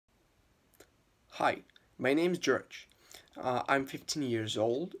Hi, my name's George. I'm 15 years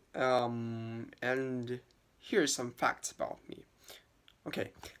old, and here are some facts about me.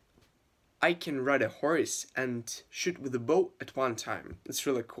 Okay, I can ride a horse and shoot with a bow at one time. It's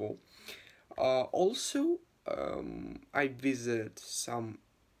really cool. Also, I visit some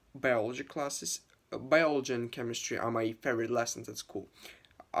biology classes. Biology and chemistry are my favorite lessons at school.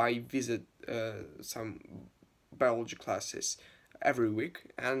 I visit some biology classes every week,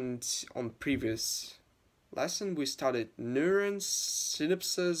 and on previous lesson we studied neurons,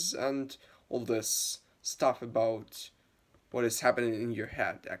 synapses, and all this stuff about what is happening in your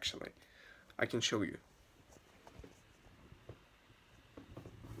head. Actually, I can show you.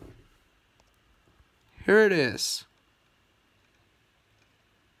 Here it is.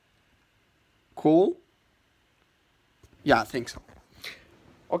 Cool? Yeah, I think so.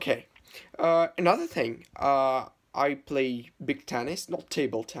 Okay. Another thing. I play big tennis, not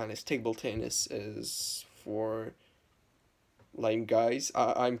table tennis. Table tennis is for lame guys.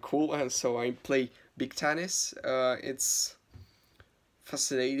 I'm cool, and so I play big tennis. It's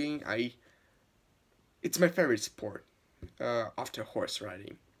fascinating. It's my favorite sport after horse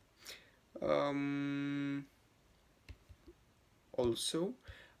riding. Um, Also,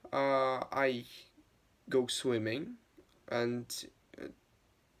 I go swimming, and uh,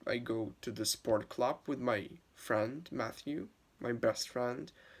 I go to the sport club with my friend Matthew, my best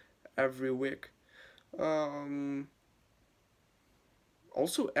friend, every week. Um,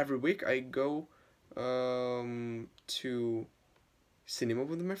 Also, every week I go to cinema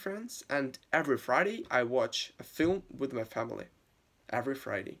with my friends, and every Friday I watch a film with my family. Every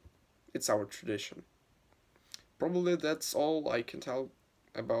Friday. It's our tradition. Probably that's all I can tell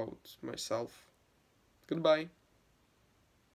about myself. Goodbye.